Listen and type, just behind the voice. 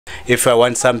if I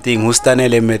want something, who's done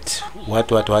limit?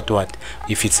 What?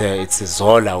 If it's a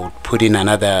Zol, I would put in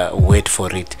another word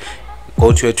for it.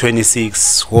 Go to a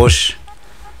 26, wash,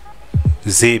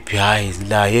 zip,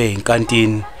 in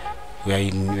canteen. We are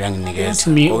in to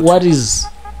me, what is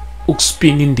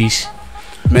spinning dish?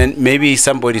 Man, maybe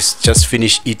somebody's just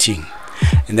finished eating,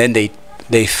 and then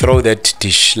they throw that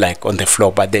dish like on the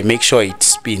floor, but they make sure it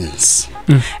spins,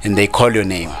 and they call your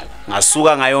name.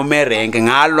 Ngasuka ngayome rank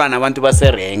ngalwa nabantu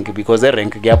base rank because the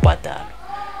rank kuyabhadala.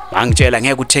 Angitshela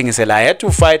ngeke uthengisela, I had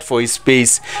to fight for his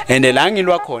space and la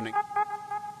ngilwa khona.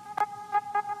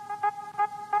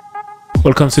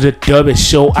 Welcome to the Durban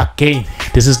Show again.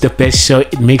 This is the best show.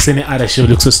 It makes any other show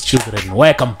look so stupid. And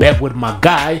welcome back with my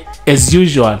guy, as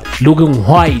usual, looking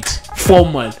white,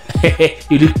 formal.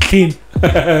 You look clean.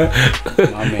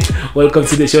 Welcome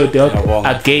to the show, dog.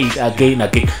 Again.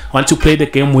 I want to play the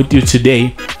game with you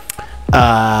today.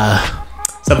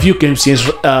 Some few games, yes,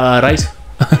 right?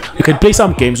 You can play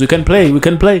some games. We can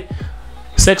play.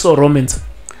 Sex or romance?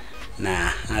 Nah,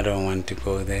 I don't want to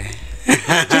go there. You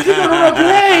don't want to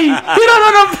play.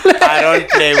 I don't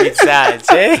play with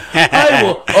that, eh?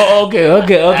 Okay.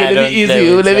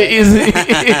 Let me easy.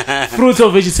 Fruit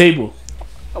or vegetable?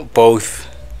 Both.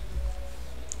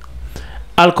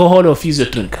 Alcohol or fizzy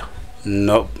drink?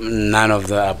 No, none of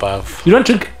the above. You don't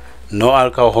drink? No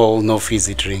alcohol, no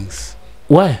fizzy drinks.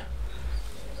 Why?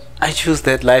 I choose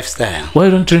that lifestyle. Why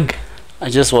you don't drink?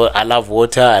 I love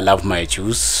water. I love my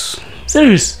juice.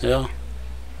 Serious? Yeah.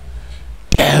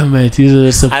 Damn it,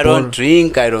 I don't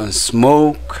drink, I don't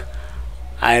smoke,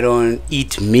 I don't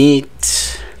eat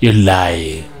meat. You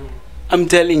lie. I'm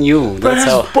telling you. That's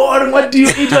how boring. What do you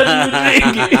eat? What do you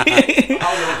drink?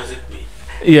 How long does it be?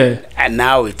 Yeah. And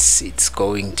now it's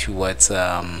going towards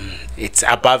it's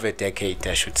above a decade,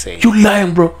 I should say. You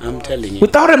lying, bro. I'm telling you.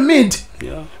 Without a meat?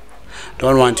 Yeah.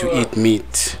 Don't want to eat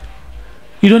meat.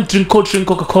 You don't drink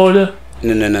Coca-Cola?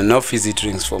 No fizzy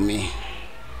drinks for me.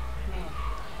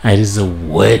 That is a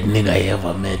weird nigga I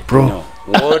ever met, bro. No.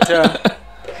 Water.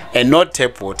 And not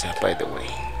tap water, by the way.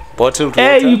 Bottled water.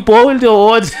 Hey, you boil the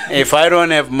water. If I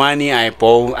don't have money, I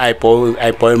boil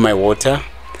my water.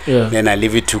 Yeah. Then I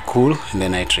leave it to cool, and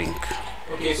then I drink.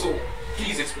 Okay, so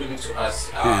please explain it to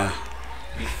us.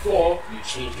 Before you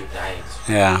change your diet.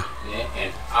 Yeah.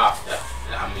 And after.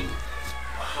 I mean,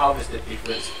 how is the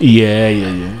difference?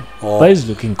 Yeah. Oh. But it's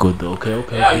looking good though.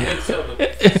 Okay. Yeah, you can tell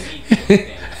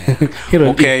the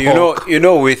Okay, you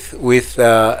know, with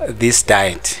this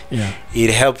diet, yeah,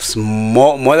 it helps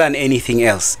more than anything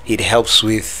else. It helps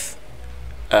with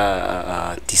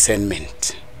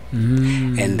discernment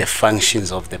and the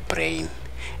functions of the brain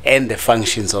and the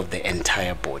functions of the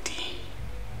entire body.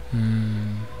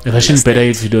 If I shouldn't better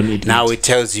if you don't eat. Now it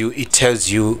tells you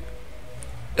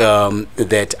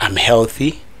that I'm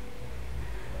healthy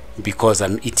because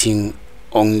I'm eating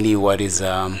only what is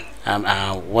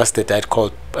what's the diet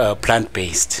called,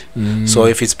 plant-based. So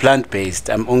if it's plant-based,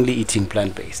 I'm only eating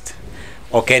plant-based,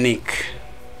 organic.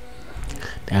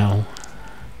 Now,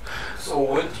 so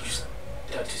when did you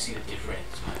start to see the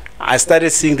difference? I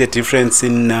started seeing the difference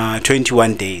in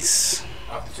 21 days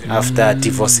after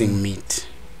divorcing meat.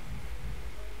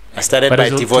 I started by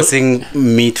divorcing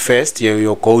meat first,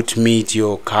 your goat meat,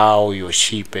 your cow, your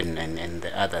sheep, and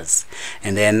the others.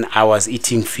 And then I was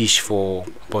eating fish for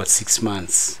about 6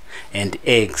 months, and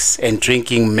eggs, and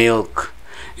drinking milk.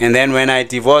 And then when I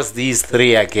divorced these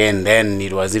three again, then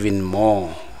it was even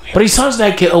more. But it sounds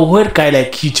like a weird guy,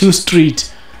 like you too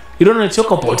street. You don't want to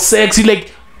talk about sex. You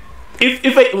like,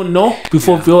 if I don't know,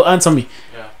 before you answer me,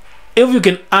 if you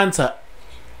can answer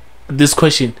this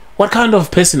question, what kind of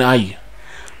person are you?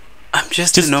 I'm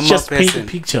just a normal person. Paint a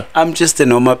picture. I'm just a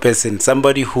normal person,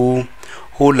 somebody who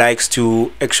likes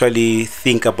to actually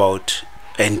think about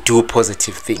and do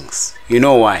positive things. You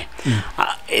know why?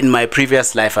 In my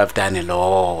previous life, I've done a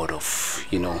lot of,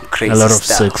 crazy stuff. A lot of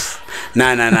sex. No,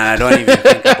 I don't even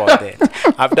think about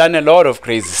that. I've done a lot of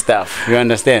crazy stuff. You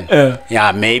understand?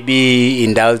 Yeah, maybe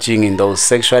indulging in those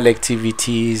sexual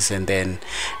activities, and then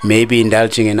maybe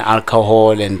indulging in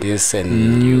alcohol and this,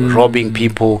 and you robbing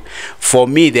people. For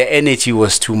me, the energy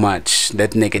was too much,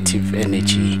 that negative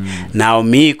energy. Now,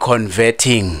 me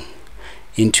converting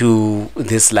into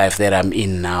this life that I'm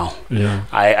in now,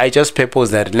 I just purpose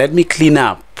that let me clean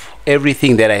up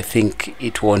everything that I think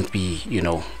it won't be,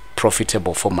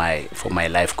 profitable for my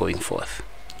life going forth.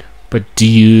 But do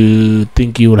you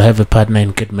think you will have a partner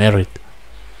and get married?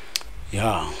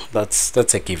 Yeah, that's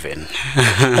a given.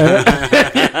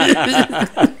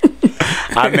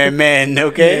 I'm a man,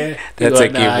 okay? Yeah. That's a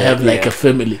given. I have like a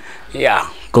family. Yeah.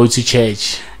 Go to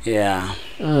church. Yeah.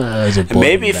 It's a boring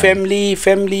Maybe life.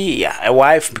 family. Yeah, a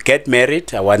wife, get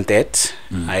married. I want that.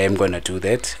 I am gonna do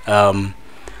that.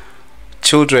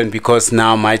 Children, because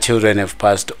now my children have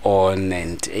passed on,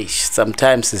 and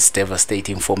sometimes it's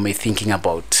devastating for me thinking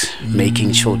about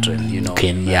making children. You know,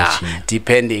 Can yeah. imagine.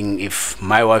 Depending if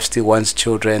my wife still wants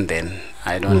children, then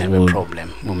I don't have a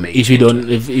problem. We'll make If you children.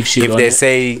 don't, if she If don't, they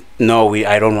say no,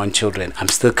 I don't want children, I'm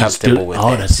still comfortable with oh,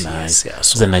 that. that's Yes, nice. yeah,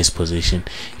 That's so, a nice position.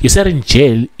 You said in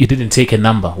jail you didn't take a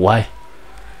number. Why?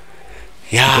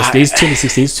 yeah. Because there's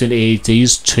 26, there's 28,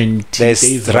 there's 20.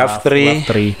 There's rough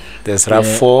three. There's RAF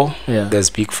Yeah. 4, Yeah. there's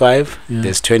Big 5, Yeah.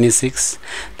 there's 26,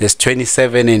 there's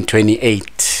 27 and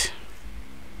 28.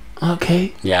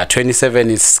 Okay. Yeah, 27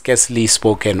 is scarcely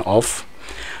spoken of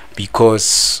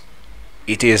because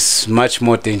it is much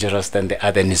more dangerous than the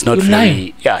other, and it's not You're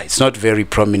very lying. it's not very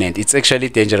prominent. It's actually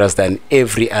dangerous than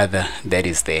every other that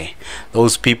is there.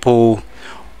 Those people,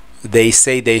 they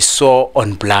say they saw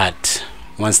on blood.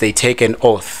 Once they take an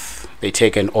oath, they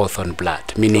take an oath on blood,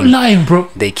 You're meaning lying, bro.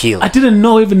 they kill. I didn't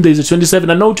know even there's a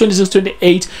 27. I know 26,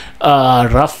 28,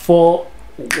 RAF 4.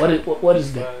 What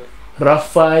is that? RAF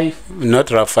 5.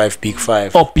 Not RAF 5, Big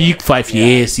 5. Oh, Big 5.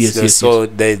 Yes, yes, so, yes. So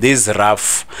this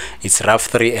RAF, it's RAF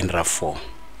 3 and RAF 4.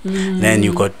 Then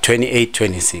you got 28,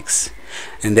 26.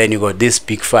 And then you got this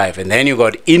Big 5. And then you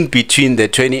got in between the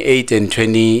 28 and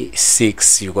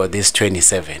 26, you got this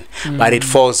 27. But it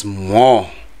falls more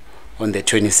on the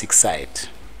 26 side.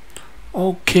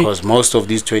 Okay. Because most of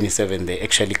these 27, they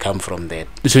actually come from that.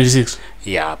 The 26.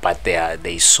 Yeah, but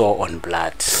they saw on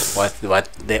blood. What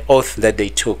the oath that they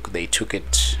took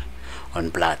it on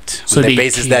blood. So on the they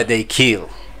basis kill. that they kill.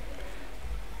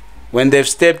 When they've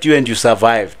stabbed you and you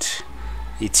survived,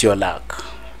 it's your luck.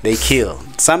 They kill.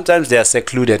 Sometimes they are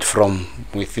secluded from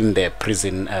within their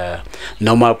prison,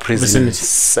 normal prison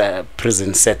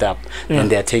prison setup, Yeah. and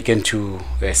they are taken to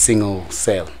a single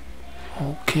cell.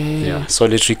 Okay. Yeah,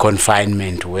 solitary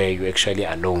confinement where you're actually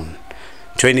alone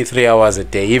 23 hours a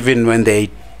day. Even when they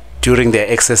during their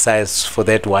exercise for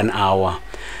that 1 hour,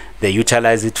 they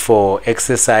utilize it for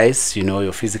exercise, you know,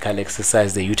 your physical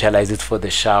exercise. They utilize it for the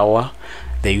shower,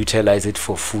 they utilize it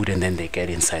for food, and then they get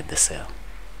inside the cell.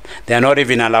 They are not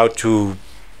even allowed to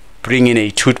bring in a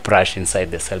toothbrush inside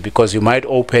the cell, because you might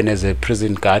open as a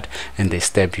prison guard and they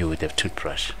stab you with a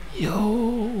toothbrush.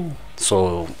 Yo.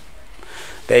 So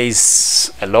there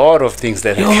is a lot of things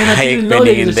that Yo, are man, I didn't know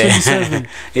happening that in it's there. 27.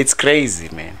 It's crazy,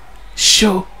 man.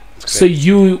 Sure. So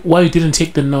why you didn't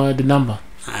take the number?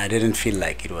 I didn't feel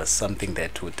like it was something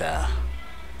that would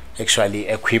actually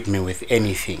equip me with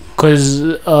anything. Because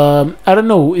I don't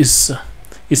know. Is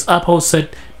Apple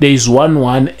said there is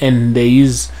 1-1 and there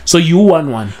is, so you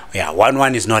 1-1. Yeah,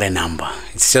 1-1 is not a number.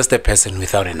 It's just a person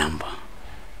without a number.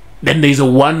 Then there's a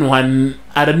 1-1.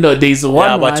 I don't know. There's a 1-1.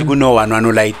 Yeah, but you know 1-1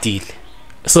 ulaitile.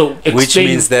 So explain, Which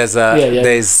means there's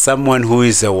there's someone who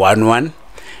is a 1-1,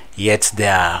 yet they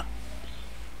are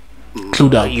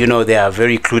clued up. you know, they are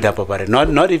very clued up about it.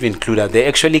 Not even clued up. They're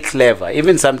actually clever.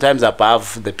 Even sometimes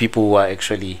above the people who are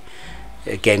actually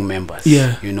gang members.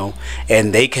 Yeah. You know,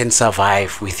 and they can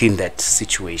survive within that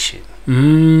situation.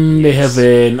 They have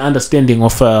an understanding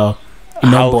of how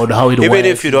it even works.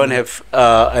 if you don't have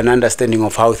an understanding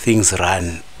of how things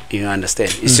run, you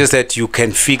understand. It's just that you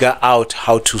can figure out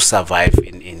how to survive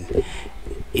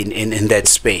in that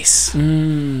space.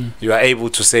 You are able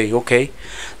to say, okay,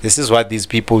 this is what these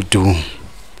people do,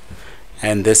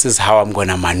 and this is how I'm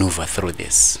gonna maneuver through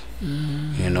this.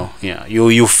 You know, yeah.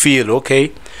 You feel,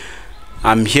 okay,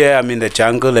 I'm here, I'm in the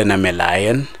jungle, and I'm a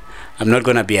lion. I'm not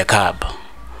gonna be a cub.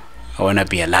 I wanna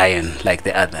be a lion like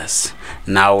the others.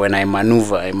 Now when I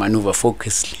maneuver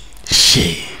focusedly.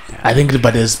 Shit. I think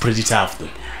but it's pretty tough though.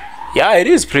 Yeah, it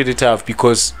is pretty tough,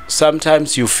 because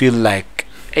sometimes you feel like,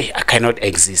 hey, I cannot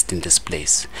exist in this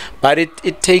place. But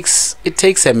it takes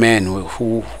a man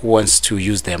who wants to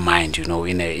use their mind, you know,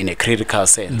 in a critical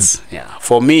sense. Yeah.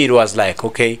 For me, it was like,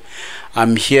 okay,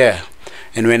 I'm here,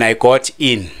 and when I got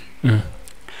in,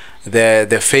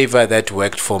 the favor that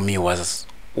worked for me was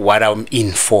what I'm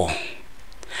in for.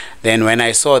 Then when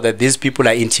I saw that these people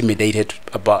are intimidated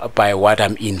by what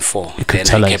I'm in for,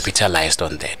 then I capitalized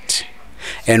on that.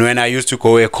 And when I used to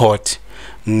go to court,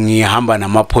 ngihamba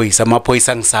namaphoyisa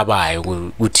ngisabayo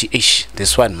ukuthi ish,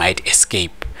 this one might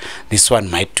escape, this one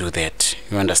might do that,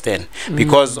 you understand,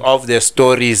 because of the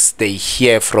stories they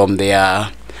hear from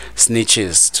their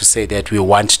snitches to say that we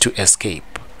want to escape.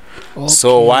 Okay.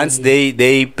 So once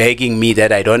they begging me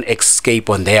that I don't escape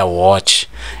on their watch,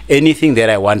 anything that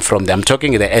I want from them, I'm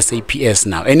talking the SAPS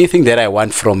now, anything that I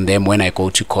want from them when I go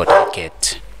to court, I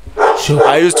get. Sure.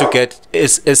 I used to get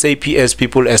SAPS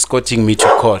people escorting me to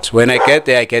court. When I get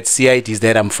there, I get CIDs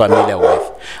that I'm familiar with.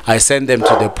 I send them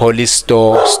to the police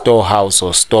storehouse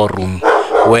or storeroom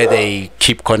where they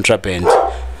keep contraband.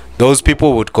 Those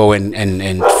people would go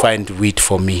and find weed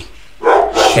for me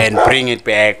and bring it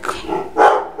back.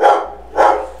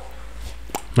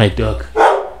 My dog.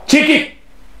 Chicken!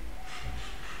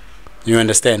 You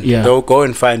understand? Yeah. They'll go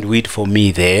and find weed for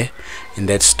me there in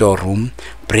that storeroom,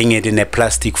 bring it in a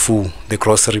plastic full, the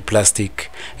grocery plastic,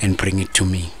 and bring it to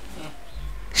me.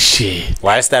 Shit.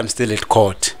 Whilst I'm still at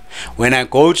court. When I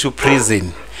go to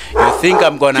prison, you think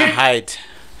I'm gonna hide?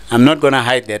 I'm not gonna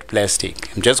hide that plastic.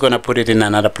 I'm just gonna put it in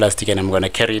another plastic and I'm gonna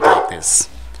carry it like this.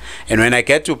 And when I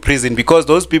get to prison, because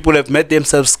those people have made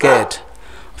themselves scared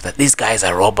that these guys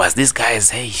are robbers, these guys,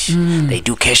 hey, they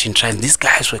do cash in transit, these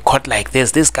guys were caught like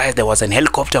this, these guys, there was an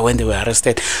helicopter when they were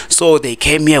arrested, so they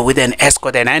came here with an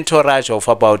escort, an entourage of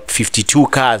about 52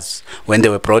 cars when they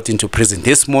were brought into prison.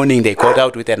 This morning they got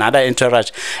out with another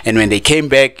entourage, and when they came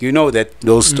back, you know that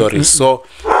those stories. So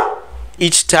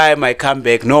each time I come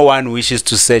back, no one wishes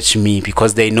to search me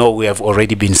because they know we have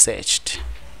already been searched.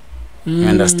 You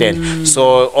understand?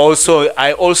 So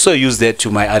I also use that to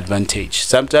my advantage.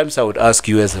 Sometimes I would ask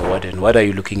you as a warden, what are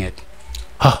you looking at?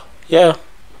 Huh. Yeah,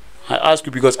 I ask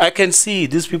you because I can see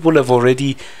these people have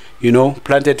already, you know,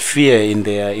 planted fear in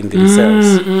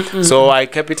themselves. So I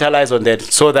capitalize on that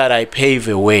so that I pave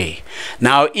a way.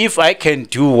 Now, if I can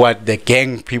do what the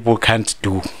gang people can't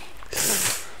do,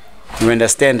 you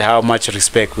understand how much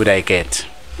respect would I get?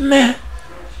 Nah.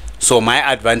 So my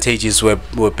advantages were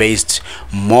based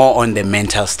more on the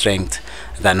mental strength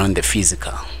than on the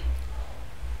physical.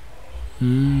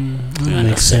 That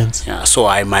makes sense. Yeah, so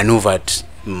I maneuvered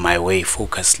my way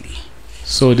focusedly.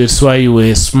 So that's why you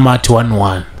were smart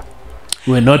 1-1.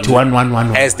 You were not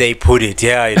 1-1-1. As they put it,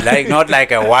 yeah, like not like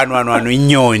a 1-1-1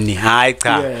 inyoni.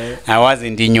 I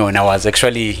wasn't inyoni. I was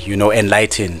actually, you know,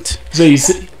 enlightened. So you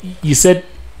said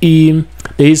there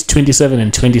is 27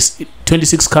 and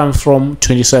 26 comes from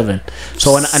 27.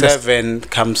 So when 7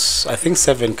 comes, I think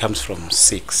 7 comes from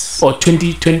 6. Or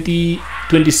 27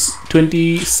 I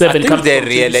think comes they from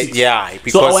really, 26. yeah,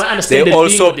 because So I want to understand they the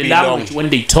also the language when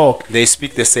they talk. They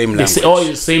speak the same They language. say, oh,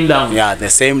 the same language. Yeah, the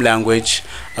same language.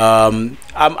 I'm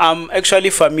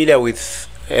actually familiar with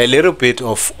a little bit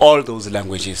of all those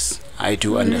languages. I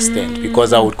do understand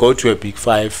because I would go to a Big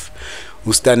Five.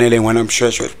 Ustanele when I'm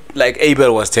sure, like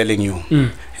Abel was telling you.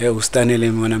 Hey,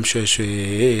 Ustanele when I'm sure,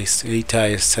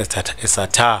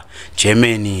 Sata,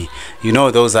 Germany. You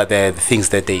know, those are the things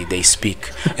that they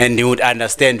speak, and you would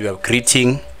understand. We are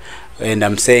greeting, and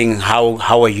I'm saying, how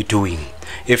are you doing?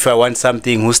 If I want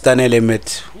something, Ustanele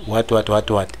met what.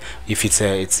 If it's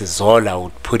a zol, I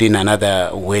would put in another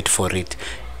word for it.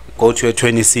 Go to a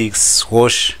 26,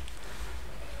 wash,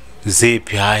 zip,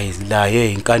 hi, la,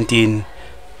 hey, in canteen.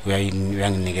 Go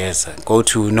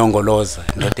to Nongoloza,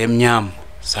 Notemnyam,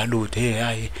 salute,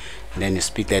 hey, and then you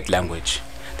speak that language.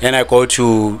 Then I go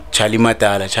to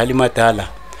Chalimatala,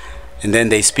 and then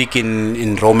they speak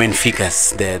in Roman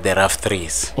figures, the rough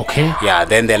threes. Okay. Yeah,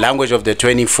 then the language of the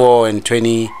 24 and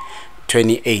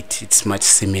 28, it's much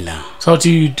similar. So how do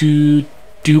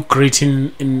you greet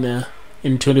in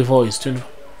 24? Is 24?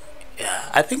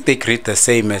 I think they greet the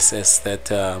same as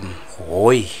that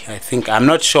Oi. I think I'm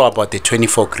not sure about the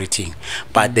 24 greeting,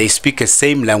 but they speak the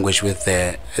same language with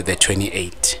the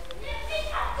 28.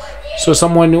 So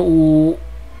someone who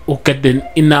get the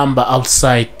number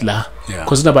outside la,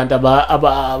 because nabantu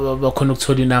abakhona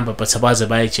ukuthola number but abaze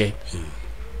baye.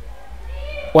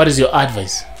 What is your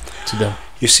advice to them?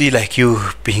 You see, like you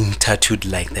being tattooed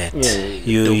like that,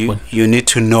 Yeah, you need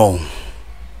to know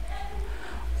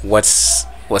what's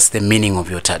the meaning of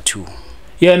your tattoo.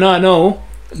 Yeah, no, I know.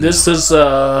 This is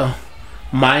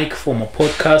Mike for my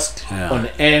podcast on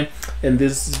air, and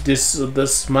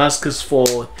this mask is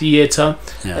for theater,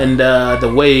 and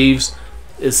the waves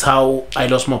is how I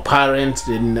lost my parents.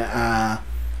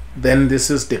 Then this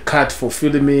is the cut for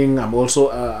filming. I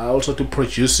also do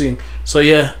producing. So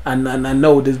yeah, and I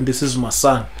know this is my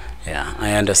son. Yeah,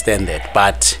 I understand that,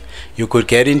 but you could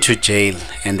get into jail,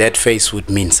 and that face would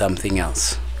mean something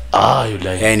else. You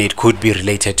like, and it could be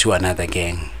related to another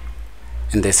gang.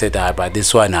 And they said, but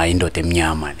this one I indote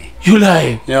mnyama. You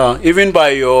like? Yeah, even by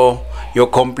your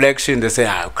complexion, they say,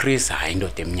 Chris, I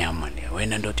indote mnyama.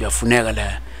 When indote yafuneka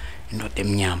la indote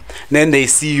mnyama. Then they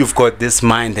see you've got this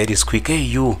mind that is quick. Hey,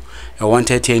 you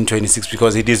wanted here in 26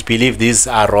 because it is believed these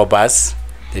are robbers.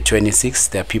 The 26,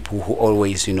 they're people who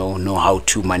always, know how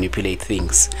to manipulate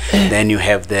things. Then you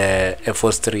have the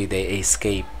F-3, they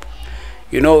escape.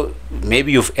 you know,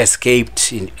 maybe you've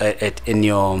escaped in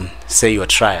your, say, your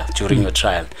trial, during your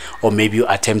trial, or maybe you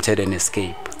attempted an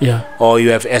escape, or you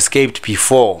have escaped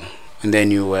before and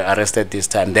then you were arrested this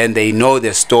time, then they know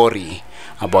the story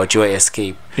about your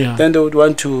escape, then they would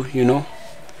want to, you know,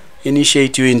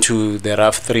 initiate you into the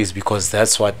rough threes, because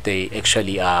that's what they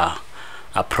actually are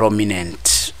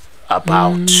prominent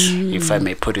about, if I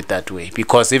may put it that way.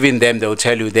 Because even them, they'll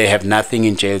tell you they have nothing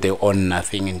in jail, they own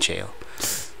nothing in jail,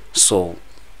 so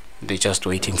they're just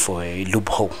waiting for a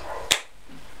loophole.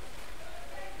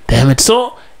 Damn it.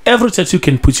 So every tattoo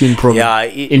can put you in problem.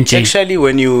 In jail. Actually,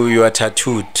 when you are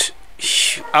tattooed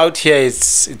out here,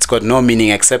 it's got no meaning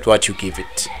except what you give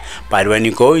it. But when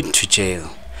you go into jail,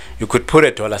 you could put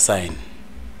a $sign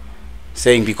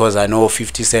saying, because I know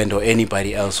 50 Cent or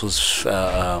anybody else who's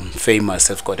famous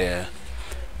has got a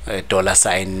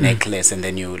 $sign necklace, and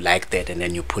then you like that and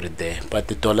then you put it there. But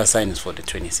the $sign is for the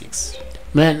 26.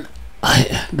 Man,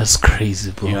 that's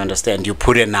crazy, bro. You understand? You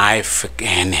put a knife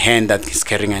and hand that is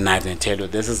carrying a knife, and tell you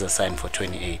this is a sign for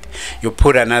 28. You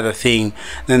put another thing,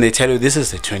 then they tell you this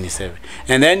is the 27.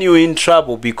 And then you're in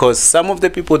trouble, because some of the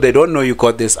people, they don't know you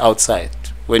got this outside.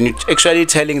 When you're actually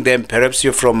telling them, perhaps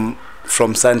you're from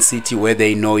Sun City, where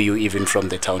they know you even from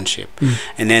the township,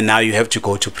 and then now you have to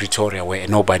go to Pretoria where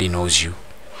nobody knows you.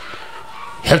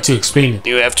 You have to explain it.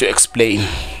 You have to explain.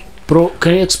 Bro,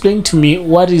 can you explain to me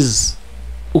what is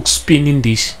spinning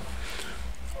dish?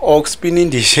 Spinning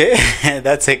dish,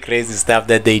 that's a crazy stuff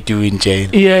that they do in jail.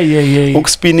 Yeah.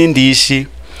 Spinning dish,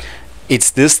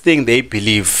 it's this thing they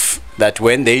believe that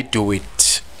when they do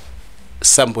it,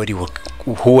 somebody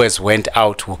who has went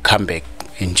out will come back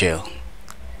in jail.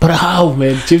 But how,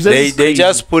 man? They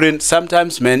just put in,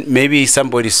 sometimes, man, maybe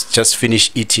somebody's just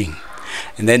finished eating,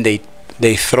 and then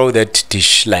they throw that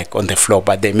dish like on the floor,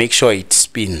 but they make sure it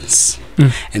spins,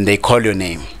 and they call your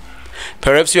name.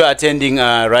 Perhaps you're attending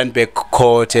a Randburg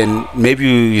court, and maybe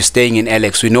you're staying in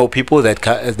Alex. We know people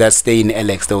that stay in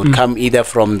Alex. They would come either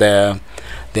from the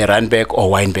Randburg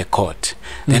or Wynberg court.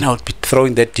 Then I would be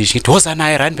throwing that dish. It was an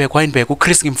Randburg, Wynberg,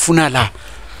 Chris Ngimfuna la.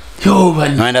 Yo,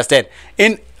 man. You understand?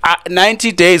 In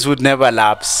 90 days would never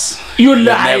lapse. You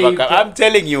lie. I'm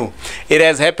telling you, it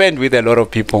has happened with a lot of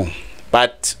people.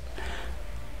 But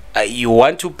you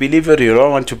want to believe it, you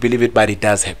don't want to believe it, but it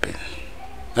does happen.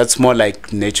 That's more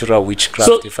like natural witchcraft.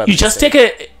 So if you just take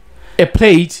a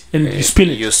plate and you spin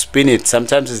it. You spin it.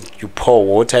 Sometimes you pour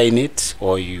water in it,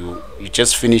 or you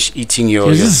just finish eating your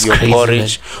crazy,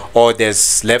 porridge, man. or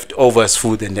there's leftovers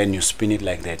food, and then you spin it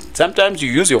like that. Sometimes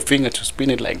you use your finger to spin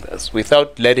it like this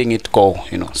without letting it go.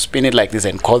 You know, spin it like this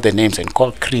and call the names and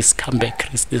call Chris, come back,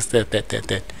 Chris, this,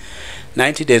 that.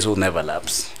 90 days will never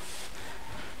lapse.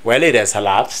 Well, it has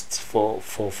elapsed for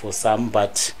some,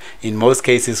 but in most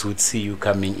cases would see you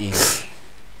coming in.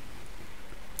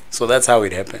 So that's how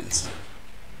it happens.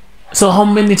 So how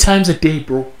many times a day,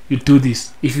 bro, you do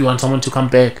this if you want someone to come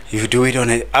back? You do it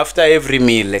after every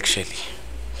meal, actually.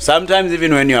 Sometimes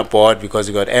even when you are bored, because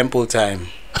you got ample time.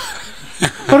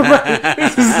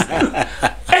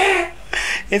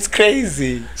 It's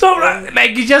crazy. So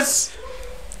like you just...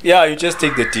 Yeah, you just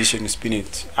take the dish and you spin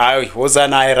it. I was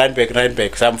an run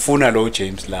back. Some funa low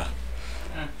James la.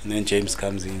 And then James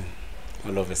comes in.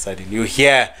 All of a sudden, you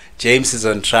hear James is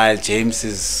on trial. James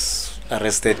is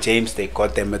arrested. James, they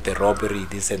caught them at the robbery,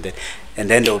 this and that.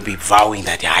 And then they'll be vowing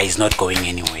that he's not going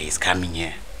anywhere. He's coming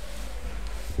here.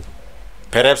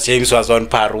 Perhaps James was on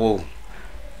parole.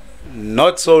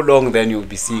 Not so long, then you'll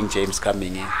be seeing James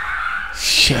coming in.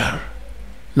 Sure.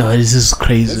 No, this is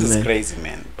crazy, man. This is crazy,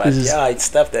 man. But yeah, it's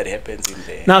stuff that happens in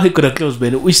there. Now he could have closed,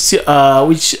 man. Which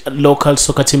local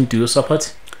soccer team do you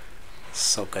support?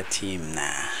 Soccer team,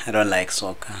 nah. I don't like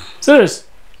soccer. Serious?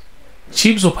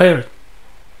 Chiefs or Pirate?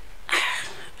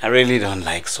 I really don't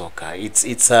like soccer. It's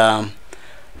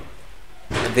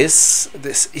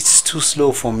too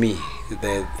slow for me.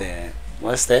 The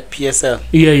what's that, PSL?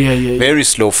 Yeah. Very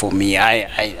slow for me.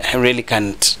 I really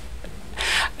can't.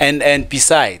 And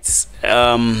besides,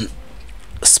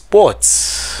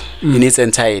 sports in its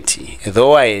entirety,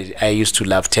 though I used to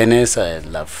love tennis, I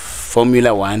love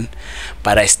Formula 1,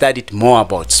 but I studied more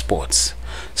about sports.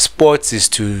 Sports is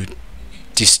to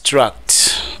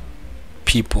distract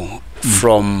people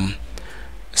from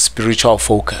spiritual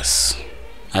focus.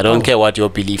 I don't care what your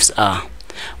beliefs are,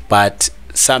 but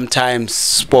sometimes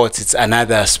sports, it's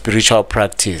another spiritual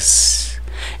practice.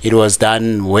 It was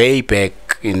done way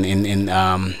back in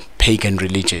pagan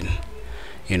religion.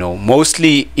 You know,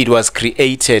 mostly it was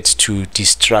created to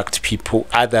distract people,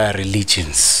 other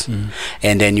religions,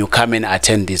 and then you come and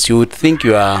attend this. You would think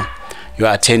you are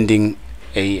attending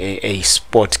a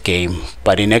sport game,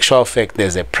 but in actual fact,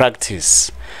 there's a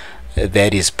practice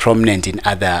that is prominent in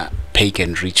other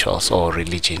pagan rituals or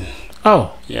religion.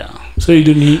 Oh, Yeah. so you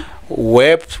don't need.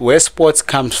 Where sports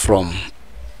comes from,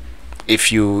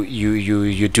 if you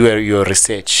do your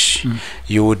research,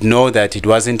 you would know that it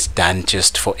wasn't done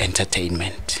just for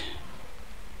entertainment.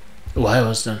 Why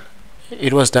was that?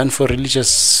 It was done for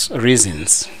religious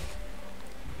reasons.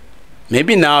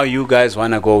 Maybe now you guys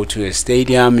want to go to a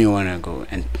stadium, you want to go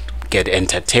and get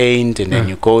entertained, and then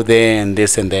you go there and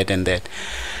this and that and that.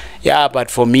 Yeah, but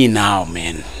for me now,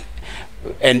 man,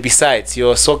 and besides,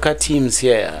 your soccer teams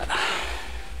here,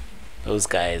 those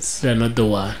guys, They're not the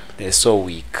one. they're so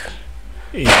weak.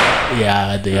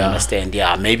 Yeah, they You are. understand?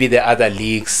 Yeah, maybe the other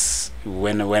leagues,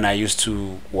 when I used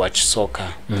to watch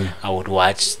soccer, I would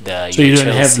watch the. So you don't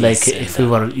have Chelseas like a and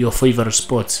favorite, your favorite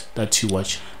sport that you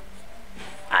watch?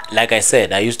 like I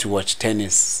said, I used to watch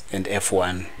tennis and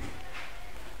F1,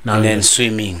 Now and you then don't.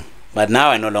 swimming. But now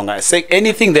I no longer.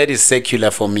 Anything that is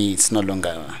secular for me, it's no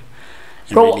longer.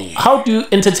 Bro, Really how do you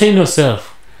entertain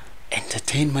yourself?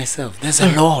 entertain myself. There's a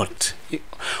lot.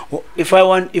 If I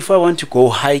want to go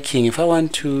hiking,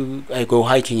 I go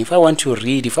hiking. If I want to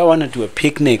read, if I want to do a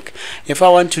picnic, if I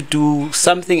want to do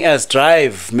something else,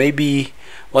 drive, maybe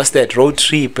what's that, road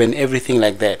trip and everything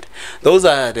like that. Those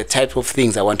are the type of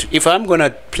things I want to. If I'm gonna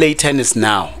play tennis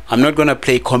now, I'm not gonna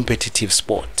play competitive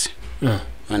sport.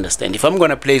 Understand? If I'm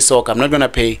gonna play soccer, I'm not gonna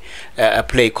play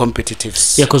competitive.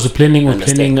 Yeah, because we're planning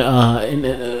Understand.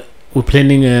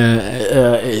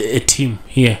 a team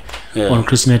here on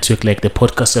Chris Network. Like the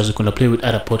podcasters are gonna play with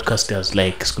other podcasters.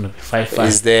 Like it's gonna be 5-5.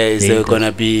 Is there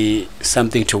gonna be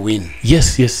something to win?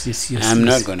 Yes. I'm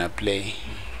not gonna play.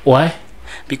 Why?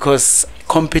 Because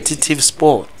competitive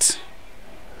sport.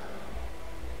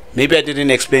 Maybe I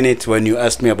didn't explain it when you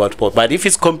asked me about sport, but if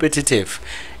it's competitive,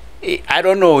 I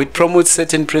don't know, it promotes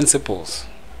certain principles.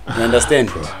 You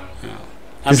understand? Yeah.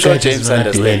 I'm sure James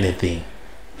understands. Do anything.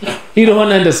 You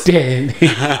don't understand.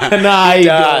 Nah, he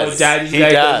does. does. He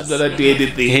does. Not do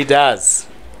anything. He does.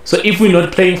 So if we're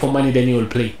not playing for money, then you will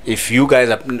play. If you guys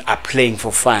are playing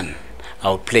for fun,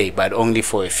 I'll play, but only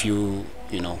for a few,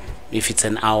 if it's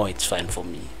an hour, it's fine for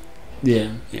me. Yeah.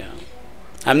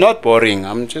 I'm not boring.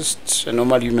 I'm just a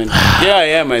normal human. Yeah, I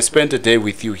am. I spent a day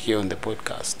with you here on the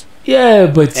podcast. Yeah,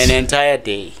 but An entire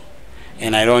day.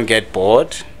 And I don't get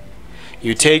bored.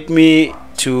 You take me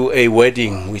to a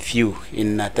wedding with you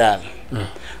in Natal.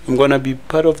 I'm going to be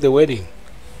part of the wedding.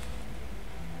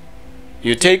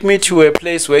 You take me to a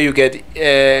place where you get,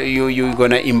 you're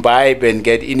going to imbibe and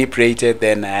get inebriated,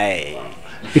 then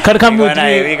you can't come with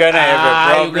me. We're gonna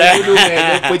have a problem.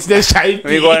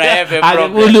 We're gonna have a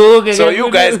problem. problem. So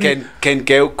you guys can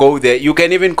go there. You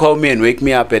can even call me and wake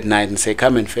me up at night and say,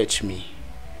 "Come and fetch me."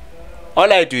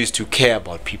 All I do is to care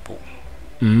about people.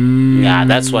 Yeah,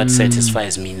 that's what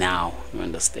satisfies me now. You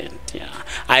understand? Yeah,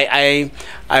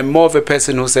 I'm more of a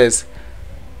person who says,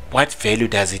 "What value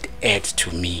does it add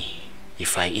to me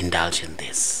if I indulge in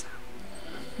this?"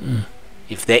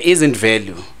 If there isn't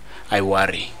value, I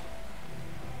worry.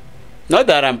 Not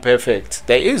that I'm perfect.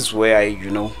 There is where I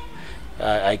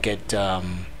get,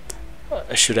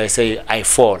 should I say, I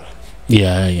fall.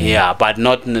 Yeah, but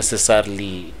not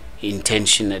necessarily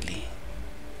intentionally.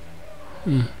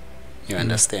 You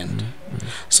understand?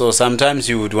 So sometimes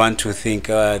you would want to think,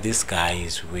 this guy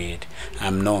is weird.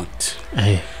 I'm not.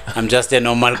 I'm just a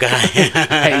normal guy.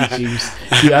 Hey, James.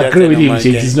 You agree with him,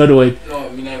 James? He's not the way. No,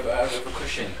 I have a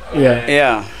question.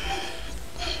 Yeah.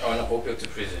 I want to go back to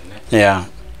prison. Yeah.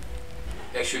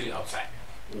 Actually, outside.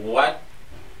 What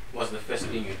was the first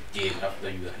thing you did after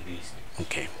you were released?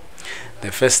 Okay.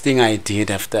 The first thing I did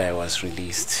after I was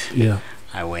released,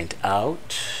 I went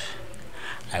out.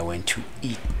 I went to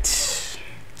eat.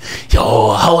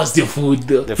 Yo, how was the food?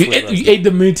 You ate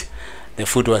the meat? The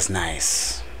food was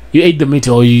nice. You ate the meat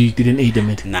or you didn't eat the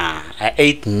meat? Nah, I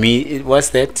ate meat. What's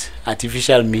that?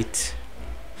 Artificial meat.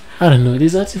 I don't know. It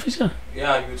is artificial.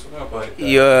 Yeah, you were talking about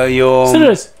it.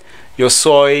 Serious? Your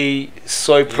soy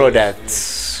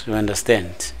products, you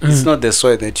understand? It's not the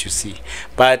soy that you see.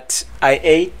 But I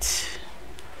ate.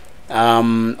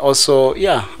 Also,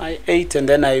 yeah, I ate, and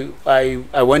then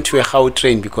I went to a how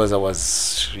train because I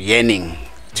was yearning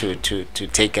to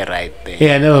take a ride there.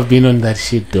 Yeah, I never been on that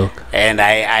shit, doc. And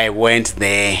I went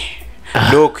there.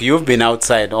 Look, you've been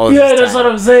outside all this time. Yeah, that's what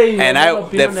I'm saying. And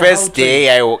the first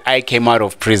day I came out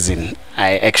of prison,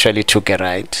 I actually took a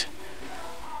ride.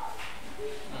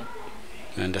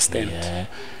 You understand? Yeah.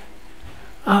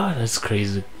 That's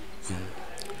crazy.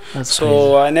 That's so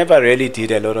crazy. I never really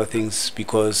did a lot of things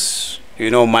because,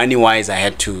 money wise I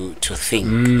had to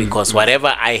think because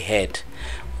whatever I had,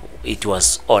 it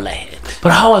was all I had.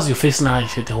 But how was your first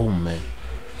night at home, man?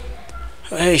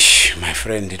 Eish, my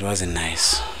friend, it wasn't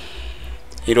nice.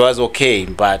 It was okay,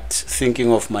 but thinking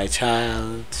of my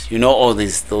child, you know, all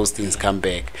those things come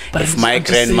back. But If my I'm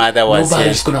just saying, grandmother was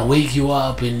nobody's here, gonna wake you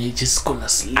up and you're just gonna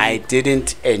sleep. I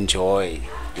didn't enjoy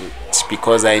it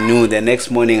because I knew the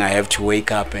next morning I have to wake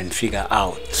up and figure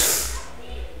out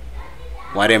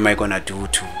what am I gonna do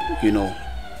to, you know,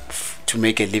 to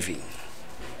make a living.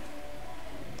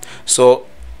 So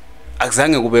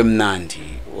akuzange kube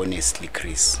mnandi, honestly,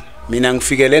 Chris. Mina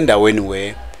ngifikele endaweni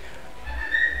where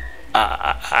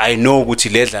I know ukuthi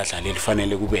ledladla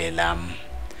lelifanele kube lami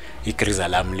igriza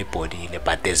lami libhodile,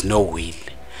 but there's no will.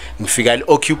 Ngifika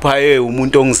li-occupy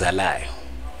umuntu ongizalayo.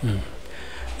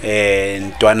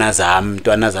 Ntwana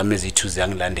zami ezithu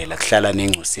ziyangilandela kuhlala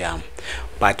nencosi yami,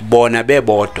 but bona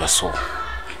bebodwa, so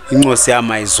incosi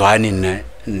yami ayizwani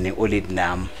ne-olid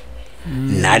nami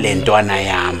nale ntwana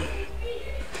yami.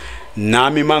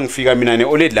 Nami mangifika mina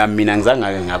ne-olid lami, mina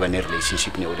ngizange ngaba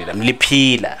ne-relationship ne-olid lami,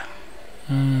 liphila.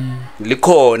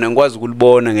 Likhona, ngikwazi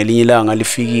ukulibona ngelinye ilanga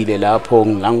lifikile lapho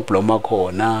ngangibloma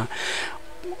khona,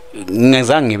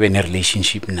 ngizange ngibe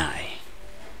ne-relationship naye.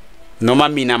 Noma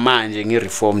mina manje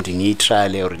ngi-reformed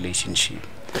ngiyi-trial a relationship.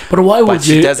 But why would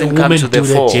she a doesn't come woman to do the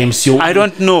that, fore. James? I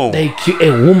don't know. Like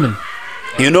a woman.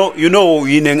 You know,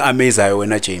 yini amazayo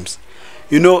wena, James.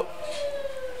 You know,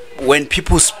 when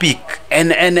people speak,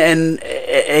 and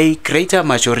a greater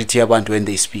majority abantu when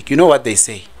they speak, you know what they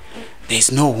say?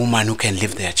 There's no woman who can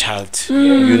leave their child,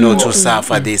 you know, to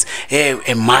suffer this. Hey,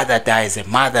 a mother dies, a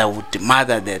mother would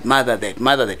mother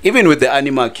that. Even with the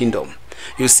animal kingdom,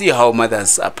 you see how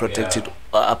mothers are protected,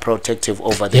 are protective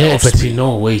over their offspring. But you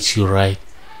know, wait, you're right.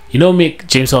 You know, me,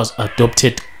 James was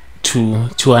adopted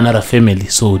to another family,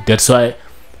 so that's why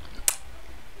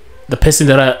the person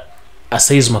that I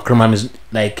say is my grandma is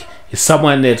like is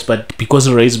someone else, but because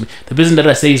he raised me, the person that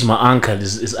I say is my uncle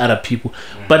is other people.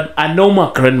 But I know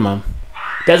my grandma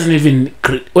doesn't even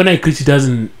when I greet, it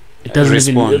doesn't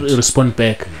even respond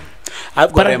back.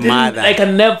 I've got a mother. Like I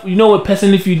never, you know, a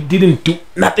person, if you didn't do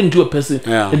nothing to a person,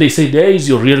 and they say there is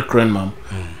your real grandma,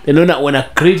 and when I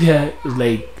greet her, it's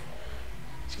like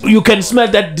you can smell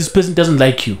that this person doesn't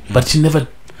like you, but she never.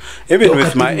 Even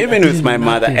with my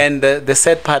mother, and the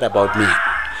sad part about me,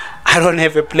 I don't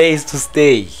have a place to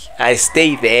stay. I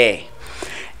stay there,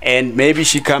 and maybe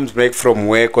she comes back from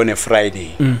work on a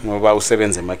Friday. Ngoba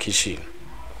usebenza emakhishini.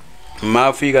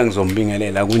 Mafika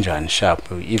ngizombingelela kunjani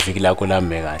sharp iviki lakho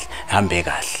lambe kahle hambe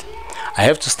kahle. I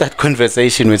have to start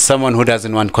conversation with someone who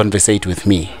doesn't want to conversate with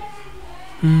me.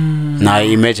 Now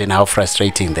imagine how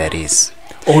frustrating that is.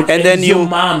 And then your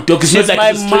mom, she's like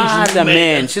my mother,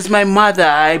 man. She's my mother.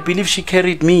 I believe she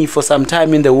carried me for some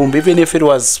time in the womb, even if it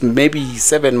was maybe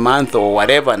 7 months or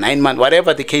whatever, 9 months,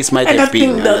 whatever the case might have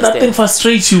been. That thing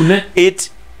frustrates you, ne?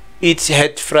 It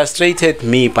had frustrated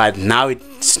me, but now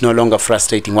it's no longer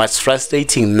frustrating. What's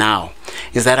frustrating now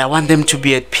is that I want them to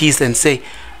be at peace and say,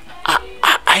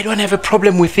 I don't have a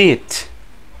problem with it.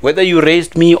 Whether you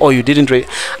raised me or you didn't raise,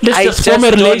 I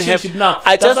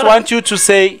just want you to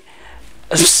say,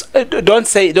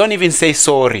 don't even say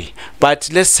sorry, but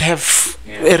let's have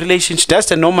a relationship.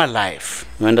 That's a normal life.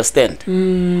 You understand?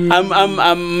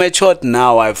 I'm matured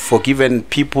now. I've forgiven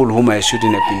people whom I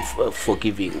shouldn't have been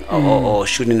forgiving or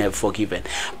shouldn't have forgiven.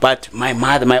 But my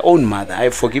mother, my own mother,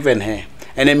 I've forgiven her.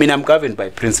 And I mean, I'm governed by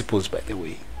principles, by the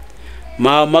way.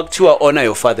 Maktua, honor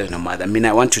your father and your mother. I mean,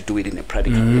 I want to do it in a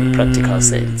practical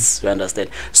sense. You understand?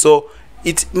 So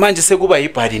it manje sekuba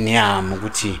ibhadi nyama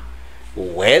ukuthi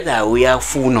whether we are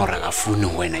fun or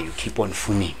akafuni when you keep on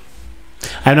funing.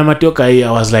 I know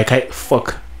I was like,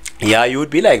 fuck. Yeah, you would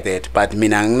be like that, but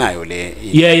mina nginayo le.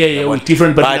 Yeah, we're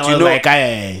different, but you know, like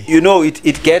you know,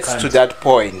 it gets to that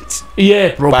point.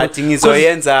 Yeah, bro. But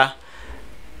ngizoyenza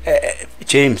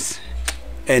James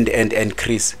and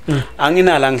Chris.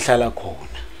 Anginala ngihlala khona.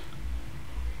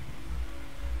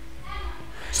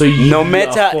 So no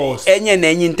matter enye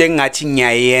nenye into engathi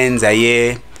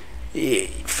ngiyayenza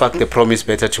fuck the promise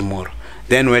better tomorrow.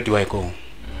 Then where do I go?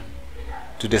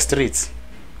 To the streets.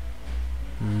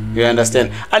 You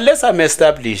understand? Unless I'm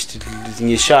established,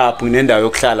 ngisharp nginendawo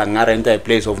yokuhlala ngarenta a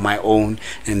place of my own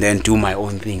and then do my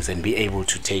own things and be able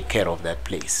to take care of that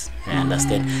place. You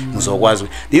understand? Ngizokwazi.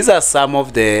 These are some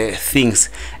of the things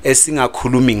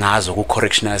esingakhulumi ngazo ku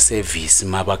correctional service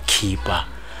mabakhipha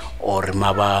or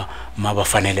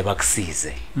mabafanele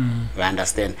bakusize. You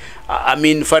understand? I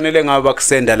mean fanele ngabe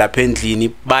bakusenda lapha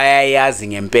endlini bayayazi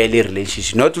ngempela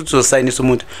irelationship, not uzosayinisa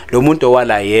umuntu lo muntu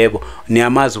owala yebo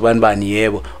niyamazi ubani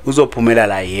yebo uzophumela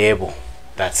la yebo,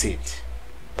 that's it.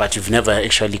 But you've never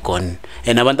actually gone.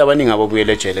 And abantu abaningi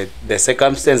abobuyele ejele, the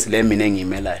circumstance le mina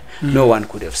engimelayo, no one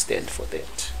could have stand for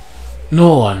that.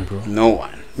 No one, bro. No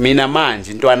one. Mina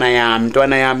manje intwana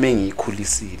yami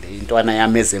engikhulisile, intwana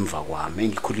yami ezemva kwami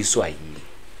engikhuliswa yini.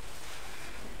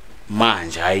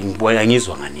 Manje hayi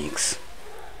ngizwa nganix.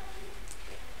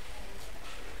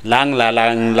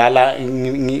 Ngilala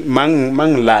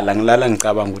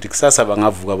ngicabanga ukuthi kusasa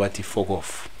bangavuka bathi fuck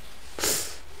off.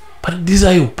 But these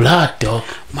are your blood, dog.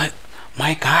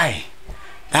 My guy.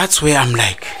 That's where I'm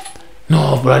like,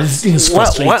 no, bro, this thing is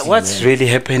frustrating. What's man. really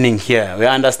happening here? We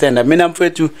understand. I mean, I'm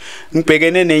to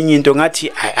ngibhekene nenye into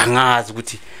ngathi angazi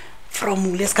ukuthi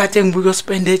from lesikhathi ngibuye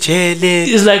spend ejele.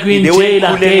 It's like we in jail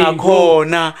again.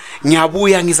 Ngakhona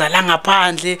ngiyabuya ngizala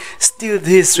ngaphandle, still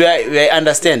this we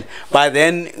understand. But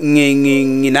then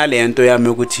nginalento yami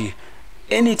ukuthi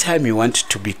anytime you want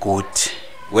to be good,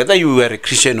 whether you were a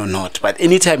Christian or not, but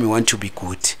anytime you want to be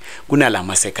good,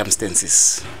 kunalama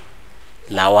circumstances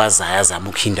lawaza zama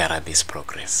ukuhindera this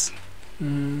progress.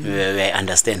 We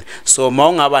understand. So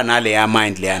mawungaba nale ya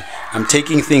mind leyana, I'm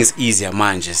taking things easier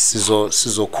manje,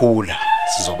 sizokhula,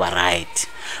 sizoba right.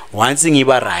 Once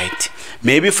ngiba right,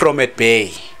 maybe from at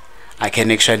bay I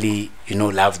can actually,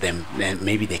 love them, and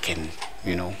maybe they can,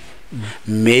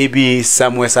 maybe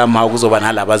somewhere somehow kuzoba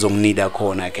nalaba bazonginida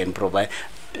khona I can provide.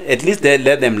 At least they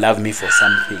let them love me for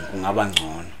something. Kungaba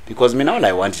ngcono. Because me all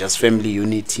I want just family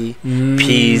unity,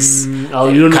 peace,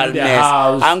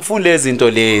 calmness. Angifuni lezi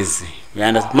zinto lezi. You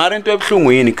understand? Mara into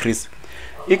ebhlungu yini Chris?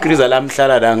 iGreece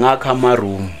lamhlala la ngakha ama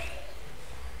room.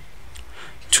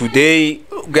 Today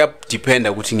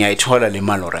kuyadependa ukuthi ngiyayithola le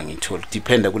mali or angiyithola.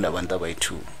 Dependa kulabantu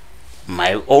abayi2.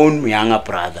 My own younger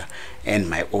brother and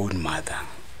my own mother.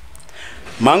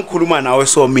 Mangikhuluma nawe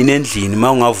so mina endlini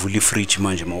mawungavula ifridge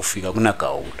manje mawufika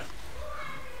kunagawula.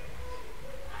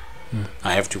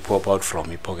 I have to pop out from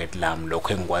my pocket lam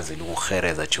lokho engikwazile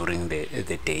ukuhereza during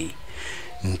the day.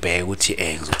 Ngibheka ukuthi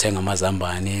ngizothenga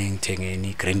amazambane,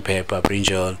 ngithengeni green pepper,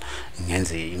 brinjal,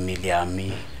 ngenze imili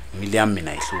yami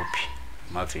mina ihluphi.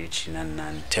 Ma veg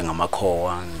nani thenga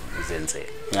amakhowa ngizenze.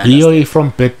 You're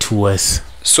from bed to west.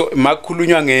 So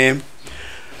makhulunywa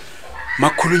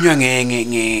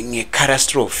nge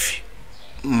catastrophe,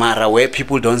 mara where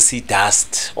people don't see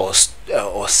dust or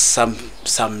some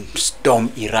storm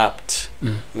erupt.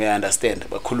 We understand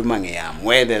bakhuluma ngeyami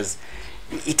where there's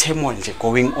turmoil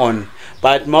going on,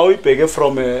 but mawuyibheke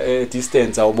from a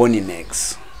distance awuboni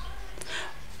next.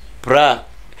 Bra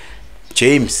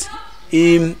James,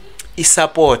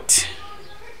 support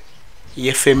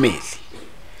ye family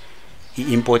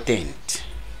important.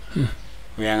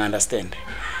 We understand.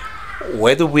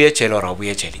 Whether we are jail or we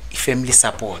are jail, family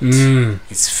support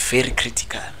is very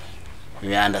critical.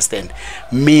 We understand.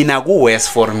 Mina go west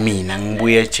for mina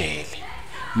ngibuye jail.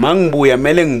 Mangibuya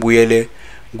mele ngibuyele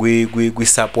kwi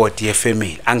support ye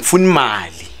family. Angifuni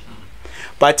mali.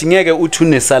 But ngeke uthi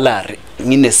une salary,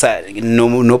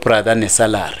 no brother ne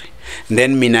salary.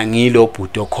 Then mina ngilo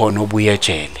bhuti okhona obuye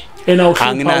jail.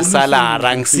 Angina salary,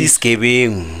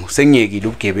 angisigebengu, sengiyekile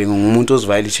ubugebengu ngumuntu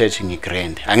ozivayela ichurch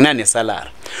ngigrand. Angina ne salary.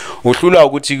 Uhlula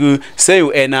ukuthi say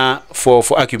you earn for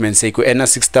argument's sake you earn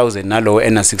 6,000 nalo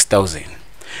earn 6,000.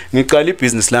 Ngiqala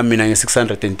ibusiness lami mina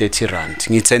nge630 rand.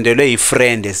 Ngitsendelwe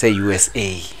ifriend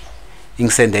ese-USA.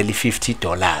 Ngisendele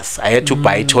 $50. I had to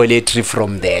buy toiletry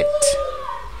from that.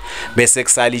 Bese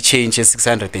kusali change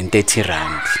 630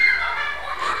 rand.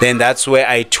 Then that's where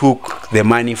I took the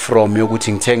money from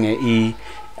yokuthi ngithenge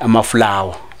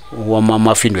ama-flour,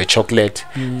 ama-muffin we chocolate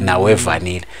nawe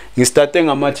vanilla. Ngistarte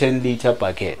ngama 10 liter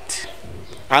bucket.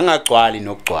 Angagcwali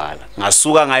nokugcwala.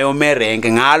 Ngasuka ngayoma erank,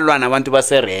 ngalwa nabantu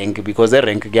base rank because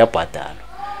erank kuyabhadala.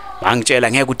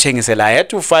 Bangitshela ngeke uthengise la. I had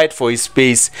to fight for his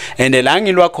space, and la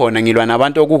ngilwa khona ngilwa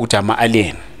nabantu okuthi ama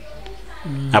alien.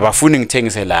 Abafuni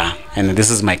ngithengise la, and this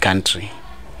is my country.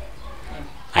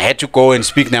 I had to go and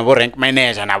speak nabo rank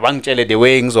manager nabangitshele the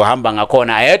way ngizohamba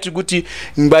ngakhona. I had to ukuthi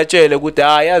ngibatshele ukuthi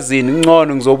yazini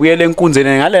ngcono ngizobuyela enkunzini,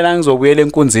 ngalela ngizobuyela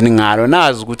enkunzini ngalo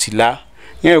nazi ukuthi la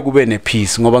ngeke kube ne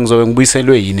peace ngoba ngizobe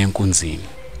ngibuyiselwe yini enkunzini.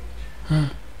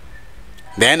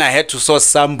 Then I had to source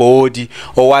somebody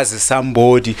or was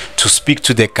somebody to speak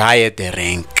to the guy at the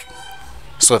rank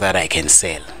so that I can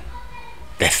sell.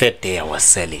 The third day I was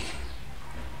selling.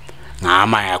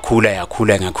 Ngama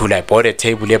yakhula. I bought a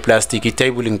table ye plastic, a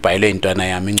table ngibhayile intwana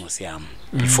yami incosi yami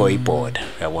before iboard,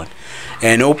 yabona.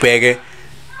 And ubheke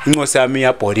incosi yami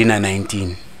yaboard ina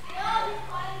 19.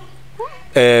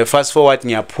 Fast forward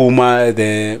ngiyaphuma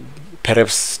the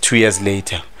perhaps 2 years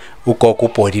later. Ugogo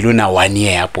ubhodile una 1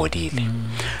 year yabhodile.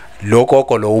 Lo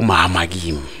gogo lo umama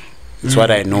kimi. It's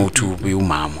what I know to be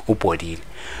umama ubhodile.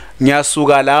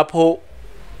 Ngiyasuka lapho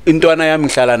intwana yami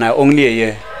ngihlala nayo only a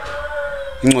year.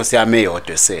 Incosi yami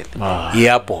eyodwa esele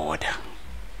iyabhoda.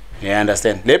 You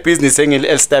understand? Le business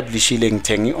engil-establishile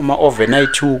ngithenga ama-oven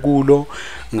ayi-2 kulo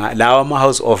lawa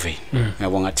ama-house oven.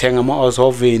 Yabo ngathenga ama-house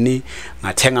oven,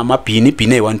 ngathenga amabhini,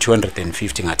 ibhini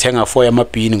ayi-250, ngathenga 4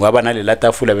 yamabhini ngoba nalela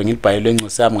tafula bengilibhayelwe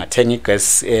eNcosami, ngathenga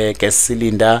gas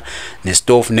cylinder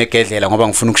ne-stove negedlela ngoba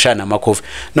ngifuna ukushaya namakhofi.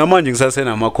 Namanje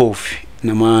ngisasenamakhofi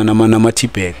nama-tea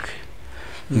bag.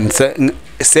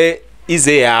 Se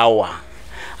ize yawa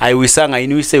ayiwisanga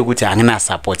yini wise ukuthi angina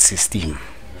support system.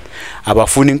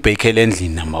 Abafuni ngibhekele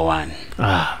endlini number 1.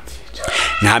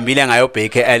 Ngihambile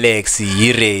ngayobheke Alex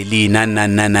yireli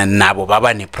nabo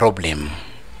baba ne problem.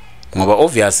 Ngoba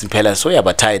obvious phela so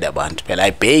yabathired abantu phela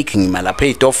I bake ngimalapha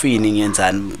etofini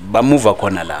ngiyenzani ba move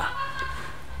khona la.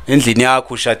 Endlini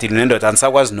yakho ushatile nendoda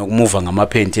anisakwazi nokumove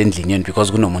ngamaphenti endlini yeni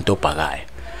because kunomuntu obhakayo.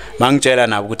 Mangitshela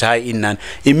nabo ukuthi hayi inani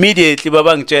immediately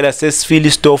babangitshela sesifile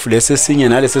istove lesesinye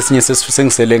nalesesinye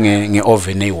sesisengisele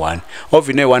ngeoven A1.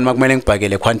 Oven A1 makumele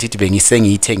ngibhakele quantity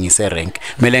bengiyithengise rank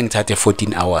kumele ngithathe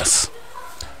 14 hours.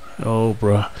 Oh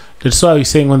bro, that's why we're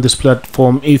saying on this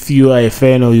platform, if you are a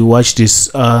fan or you watch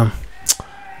this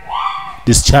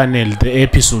this channel, the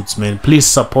episodes, man, please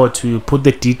support. We put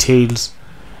the details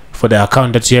for the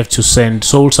account that you have to send,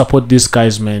 so we'll support these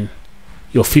guys, man.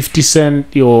 Your 50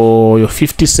 cent, your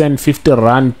 50 cent, 50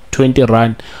 rand, 20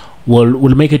 rand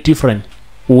will make a difference.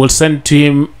 We will send to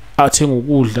him athenga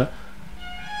ukudla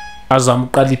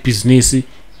azamqala ibhizinisi.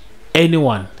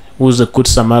 Anyone who's a good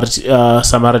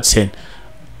Samaritan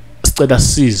sicela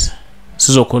size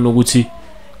sizokhona ukuthi,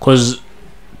 because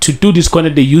to do this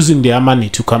content they're using their money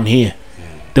to come here,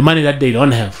 the money that they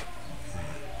don't have,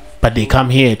 but they come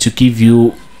here to give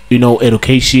you, you know,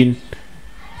 education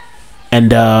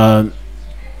and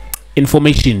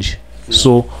information.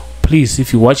 So please,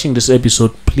 if you're watching this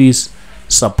episode, please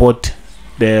support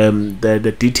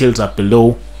the details are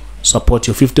below. Support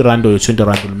your 50 rand or your 20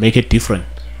 rand will make it different.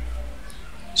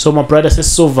 So my brother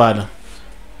says so valid.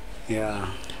 Yeah.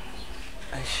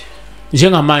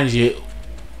 Njengamanje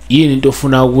yini into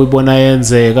ofuna ukuyibona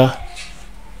yenzeka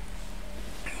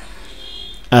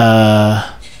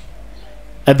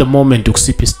at the moment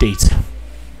ukusiphi state?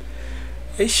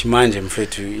 Manje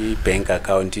mfethu i-bank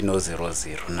account ino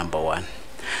 00 number 1.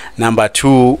 Number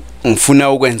 2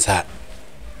 ngifuna ukwenza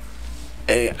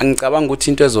angicabanga ukuthi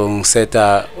into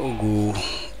ezongiseta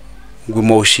ku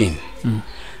motion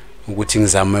ukuthi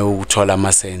ngizame ukuthola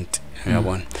ama cent,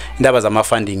 uyabona. Indaba zama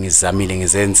funding izamile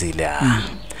ngizenzile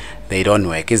they don't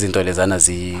work. Izinto lezana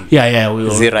zi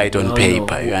right on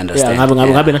paper, you understand?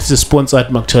 Ngabe nathi sponsored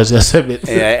makuthiwa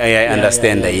yasebenza. I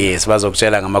understand that, yes,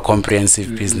 bazokutshela ngama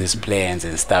comprehensive business plans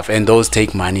and stuff, and those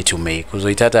take money to make.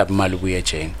 Uzoyithatha imali kuye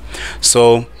chain.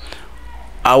 So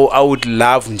I would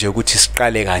love nje ukuthi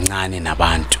siqale kancane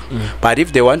nabantu. But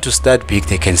if they want to start big,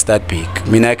 they can start big. I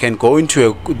mean, I can go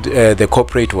into the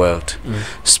corporate world,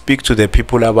 speak to the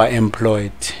people who are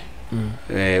employed,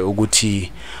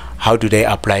 ukuthi how do they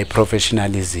apply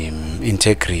professionalism,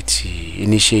 integrity,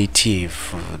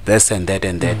 initiative, this and that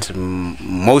and that.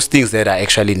 Most things that are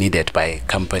actually needed by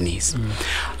companies.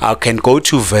 I can go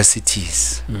to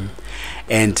universities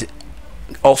and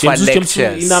offer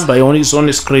lectures. Number is on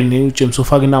the screen. James, so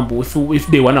far number if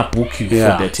they wanna book you for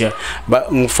that, yeah.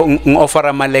 But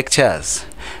offer my lectures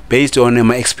based on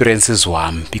my experiences,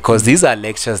 because these are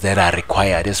lectures that are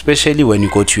required, especially when you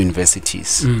go to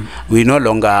universities. We no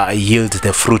longer yield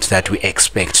the fruit that we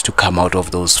expect to come out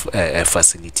of those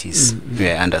facilities.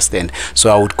 Yeah, understand? So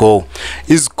I would go.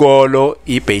 Iskolo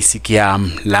basic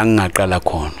yam lang ngaqala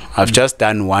khona. I've just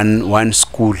done one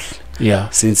school. Yeah.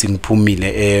 Since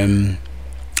ngiphumile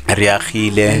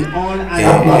Riachile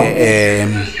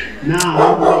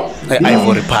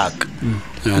Ivory Park.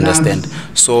 You understand?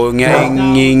 So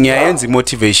ngiyayenza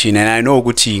motivation, and I know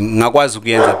ukuthi ngakwazi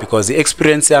ukuyenza because the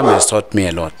experience has taught me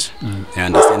a lot. You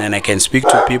understand? And I can speak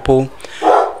to people.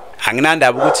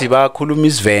 Anginandaba ukuthi bakhuluma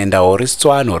isivenda or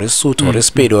isitswana or isuthu or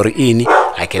isipedi or ini.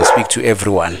 I can speak to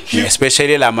everyone,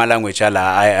 especially lama language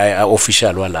ala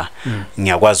official wala.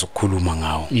 Ngiyakwazi ukukhuluma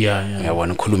ngawo.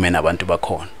 Ngiyabona ukukhuluma nabantu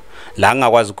bakhona. La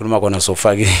ngakwazi ukukhuluma khona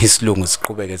sofaka isilungu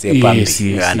siqhubeke siye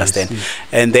phambili. You understand?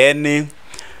 And then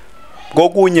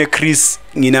kokunye Chris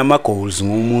nginama goals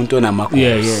ngumuntu onama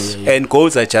goals. And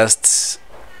goals are just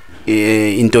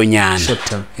intonyana.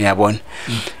 Yabona?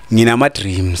 Nginama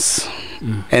dreams.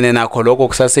 And then akho lokho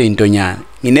kusase intonyana.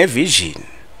 Ngine vision.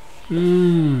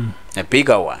 A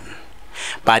bigger one.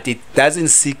 But it doesn't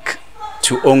seek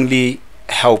to only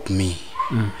help me,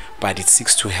 but it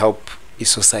seeks to help the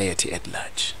society at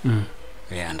large.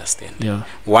 You understand? Yeah.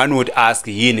 One would ask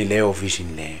yini leyo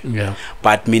vision leyo. Yeah.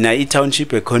 But mina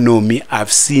township economy,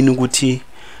 I've seen ukuthi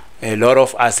a lot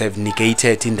of us have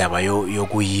negated indaba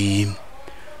yokuyi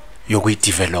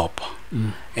yokuyidevelop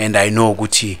and I know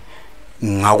ukuthi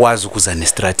ngakwazi ukuza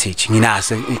ne-strategy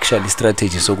nginaso actually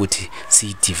strategy sokuthi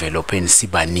si-develop and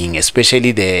sibaningi,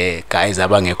 especially the guys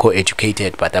abangekho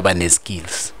educated but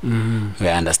abane-skills. You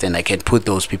understand? I can put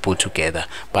those people together,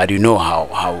 but you know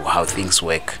how things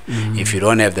work. If you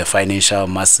don't have the financial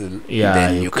muscle,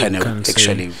 then you cannot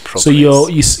actually progress. So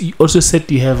you also said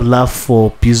you have love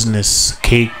for business,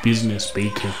 cake business,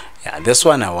 baking. Yeah, this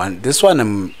one I want. This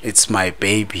one it's my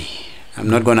baby. I'm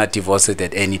not gonna divorce it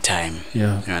at any time.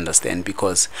 Yeah, you understand,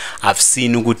 because I've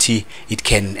seen ukuthi it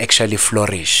can actually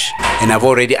flourish, and I've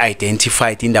already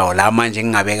identified indawo la manje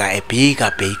ngingabeka a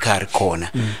bigger bakery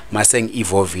khona mase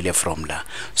ngi-evolve from la.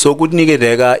 So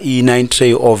kunikezeka i9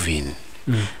 tray oven.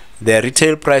 The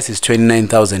retail price is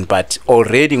 29,000, but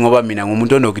already ngoba mina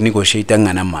ngumuntu onokunegotiate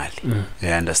nganamali. You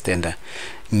understand?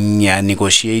 Ngiya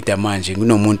negotiate manje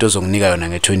kunomuntu ozonginika yona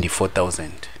nge24,000.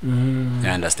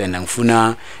 You understand?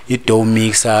 Ngifuna i-dough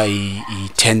mixer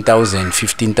i10,000,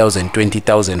 15,000,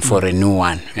 20,000 for a new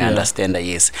one. You understand?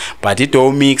 Yes. But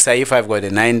i-dough mixer, if I've got a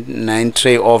 9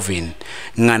 tray oven,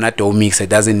 ngana dough mixer,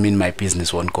 doesn't mean my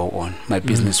business won't go on. My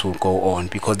business will go on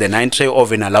because the 9 tray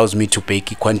oven allows me to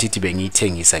bake quantity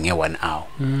bengiyithengisa nge1 hour.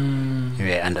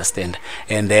 You understand?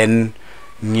 And then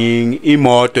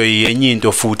imoto yenye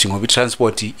into futhi ngoba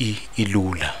transport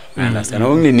ilula. Understand? I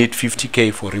only need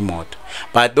 50k for remote,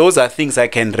 but those are things I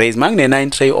can raise. Magne 9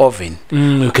 tray oven,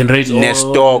 you can raise all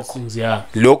stock things, yeah.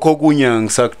 Lokho kunya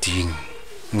ngisakudinga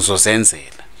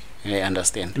ngizosenzela. You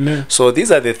understand? So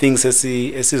these are the things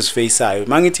esizifesayo.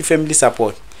 Mangithi family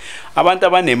support, abantu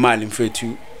abanemali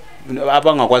mfethu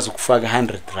abangakwazi ukufaka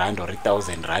 100 rand or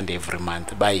 1,000 rand every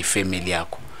month by family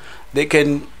yakho, they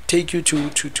can take you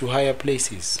to higher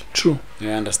places. True. You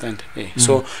understand? Yeah.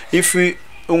 So if we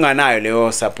unganayo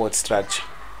leyo support structure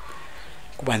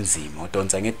kuba nzima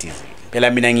udonsa ngediesel.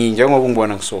 Phela mina njengoba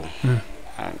ungibona ngiso,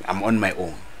 I'm on my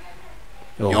own.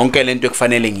 Yonke lento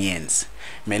ekufanele ngiyenze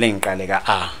kumele ngiqale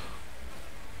ka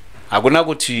akuna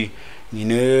ukuthi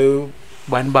ngine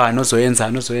banibani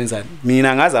ozoyenza.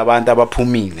 Mina ngazi abantu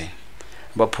abaphumile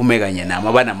baphume kanye nami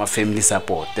abanama family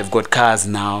support. They've got cars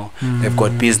now, they've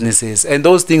got businesses, and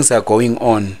those things are going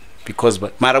on because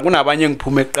mara kunabanye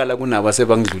ngiphume eqala kunaba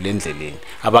sebangidlula endleleni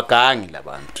abagangi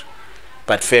labantu,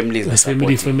 but families are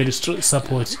family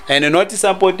support, and not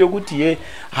support yokuthi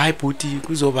hayi bhuti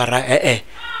kuzoba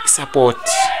support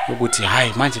ukuthi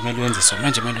hayi manje kumele wenze so,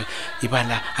 manje kumele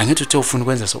ibala angithi uthe ufuna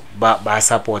ukwenza so, ba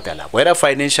supporta la whether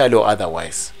financially or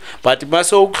otherwise. But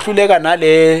maso ukuhluleka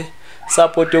nale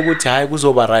support yokuthi hayi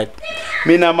kuzoba right.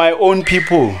 Mina my own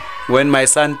people, when my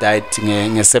son died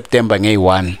nge September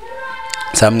nge1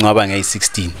 samngcwaba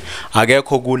nge16,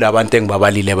 akekho kulabantu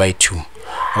engibabalile bayi2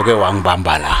 okay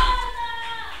wangibamba la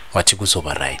wathi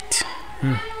kuzoba right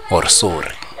or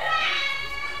sorry.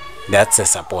 That's a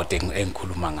support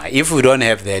engikhuluma ngayo. If we don't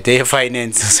have that,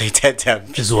 finance so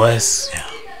it's worse. Yeah.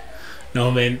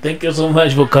 No man, thank you so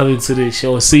much for coming to the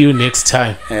show. See you next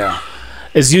time. Yeah.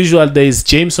 As usual, there is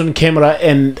James on camera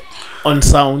and on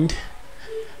sound.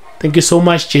 Thank you so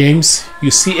much, James.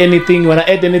 You see anything? You wanna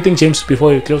add anything, James,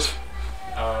 before you close?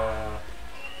 Not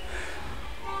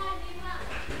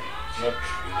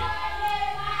really.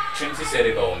 James said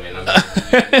it all, man.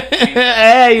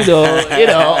 Hey, you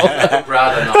know.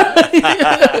 Brother, no.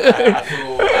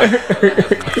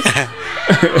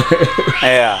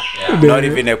 Yeah. Not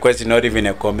even a question, not even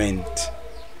a comment.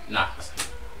 Nah.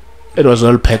 It was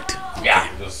all packed. Yeah.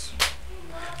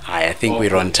 I think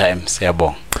we're on time.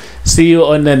 See you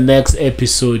on the next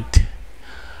episode.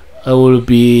 He will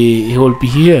be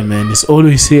here, man. He's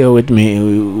always here with me.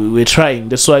 We're trying.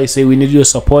 That's why I say we need your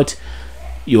support.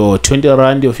 Your 20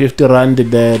 rand, your 50 rand,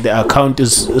 the account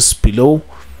is below.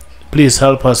 Please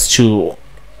help us to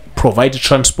provide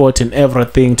transport and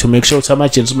everything to make sure some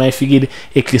agents might figure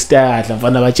this guy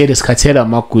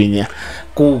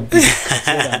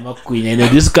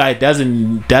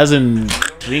doesn't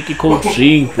drink a cold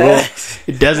drink, bro.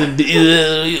 It doesn't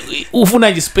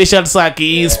ufuna special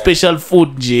saki, special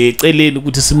food nje eceleni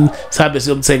ukuthi simsabe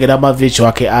siyomthengela amaveji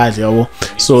wakhe adle yabo.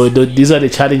 So these are the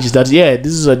challenges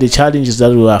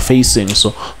that we are facing.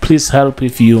 So please help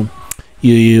if you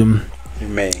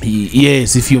may.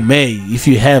 Yes, if you may, if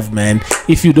you have, man.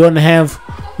 If you don't have,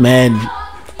 man,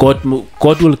 God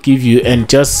will give you. And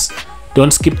just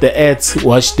don't skip the ads.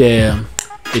 Watch the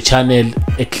channel.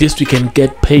 At least we can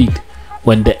get paid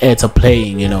when the ads are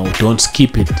playing. You know, don't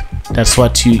skip it. That's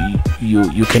what you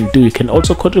can do. You can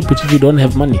also contribute if you don't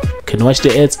have money. You can watch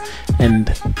the ads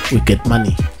and we get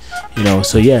money. You know,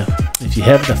 so yeah, if you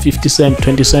have the 50 cent,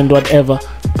 20 cent, whatever,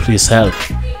 please help.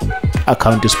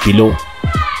 Account is below.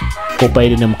 Go buy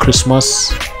them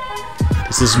Christmas.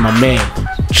 This is my man,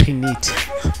 Trinity.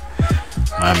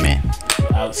 My man.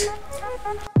 Out.